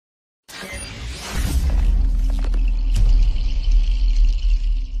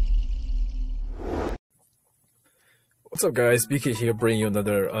What's up guys, BK here bringing you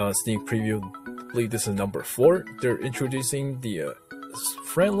another sneak preview. I believe this is number 4. They're introducing the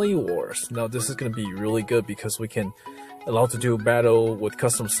friendly wars. Now this is going to be really good because we can allow to do battle with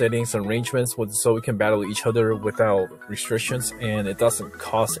custom settings and arrangements so we can battle each other without restrictions, and it doesn't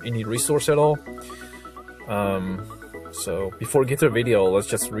cost any resource at all. So before we get to the video, let's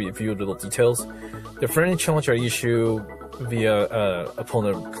just review little details. The friendly challenge are issued via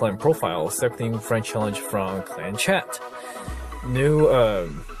opponent clan profile, selecting friend challenge from clan chat. New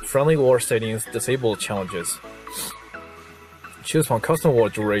friendly war settings disable challenges. Choose from custom war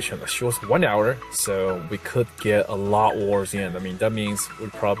duration that shows 1 hour, so we could get a lot wars in. I mean, that means we're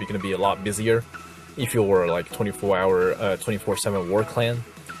probably going to be a lot busier if you were like 24-hour, 24/7 war clan.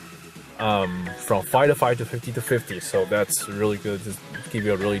 From 5 to 5 to 50 to 50, so that's really good to give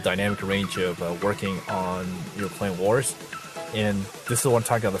you a really dynamic range of working on your clan wars. And this is what I'm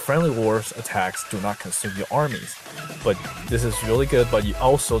talking about. The friendly wars attacks do not consume your armies, but this is really good. But you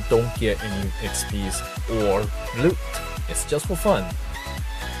also don't get any XPs or loot. It's just for fun.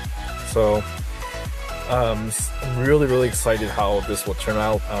 So I'm really excited how this will turn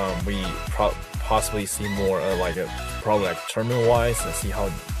out. We possibly see more probably like tournament wise, and see how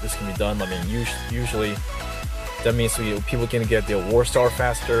this can be done. I mean, usually that means people can get their war star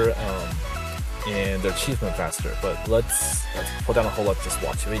faster and their achievement faster. But let's put down a whole lot. Just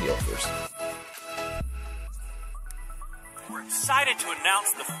watch the video first. We're excited to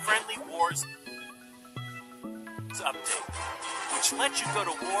announce the Friendly Wars update, which lets you go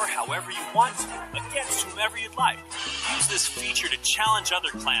to war however you want to, against whomever you'd like. Use this feature to challenge other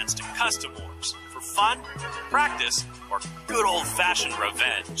clans to custom wars, for fun, practice, or good old-fashioned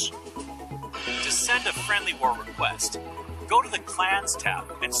revenge. To send a friendly war request, go to the Clans tab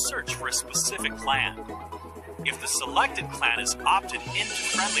and search for a specific clan. If the selected clan is opted into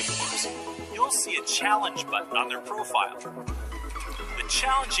friendly wars, you'll see a challenge button on their profile. The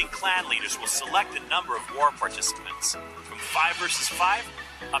challenging clan leaders will select a number of war participants, from 5 versus 5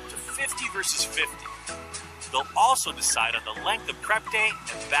 up to 50 versus 50. They'll also decide on the length of prep day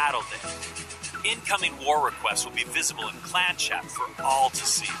and battle day. Incoming war requests will be visible in clan chat for all to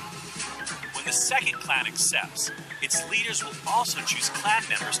see. When the second clan accepts, its leaders will also choose clan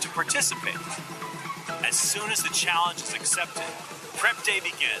members to participate. As soon as the challenge is accepted, prep day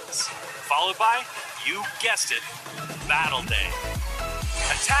begins, followed by, you guessed it, battle day.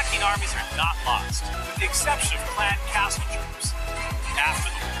 Attacking armies are not lost, with the exception of clan castle troops. After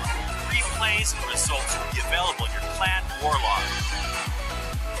the war, replays and results will be available in your clan war log.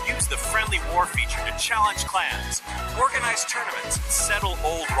 Use the friendly war feature to challenge clans, organize tournaments, and settle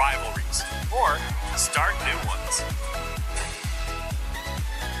old rivalries, or start new ones.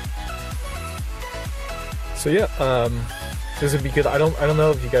 So yeah, this would be good. I don't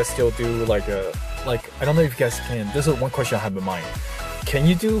know if you guys still do I don't know if you guys can. This is one question I have in mind. Can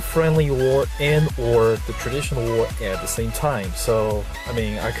you do friendly war and or the traditional war at the same time? So I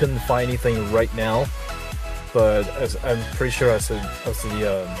mean, I couldn't find anything right now, but I'm pretty sure as the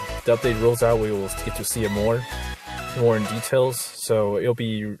update rolls out, we will get to see it more in details. So it'll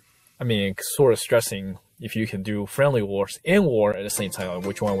be, I mean, sort of stressing if you can do friendly wars and war at the same time.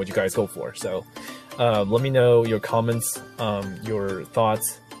 Which one would you guys go for? So let me know your comments, your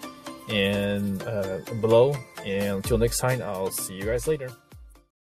thoughts, and below. And until next time, I'll see you guys later.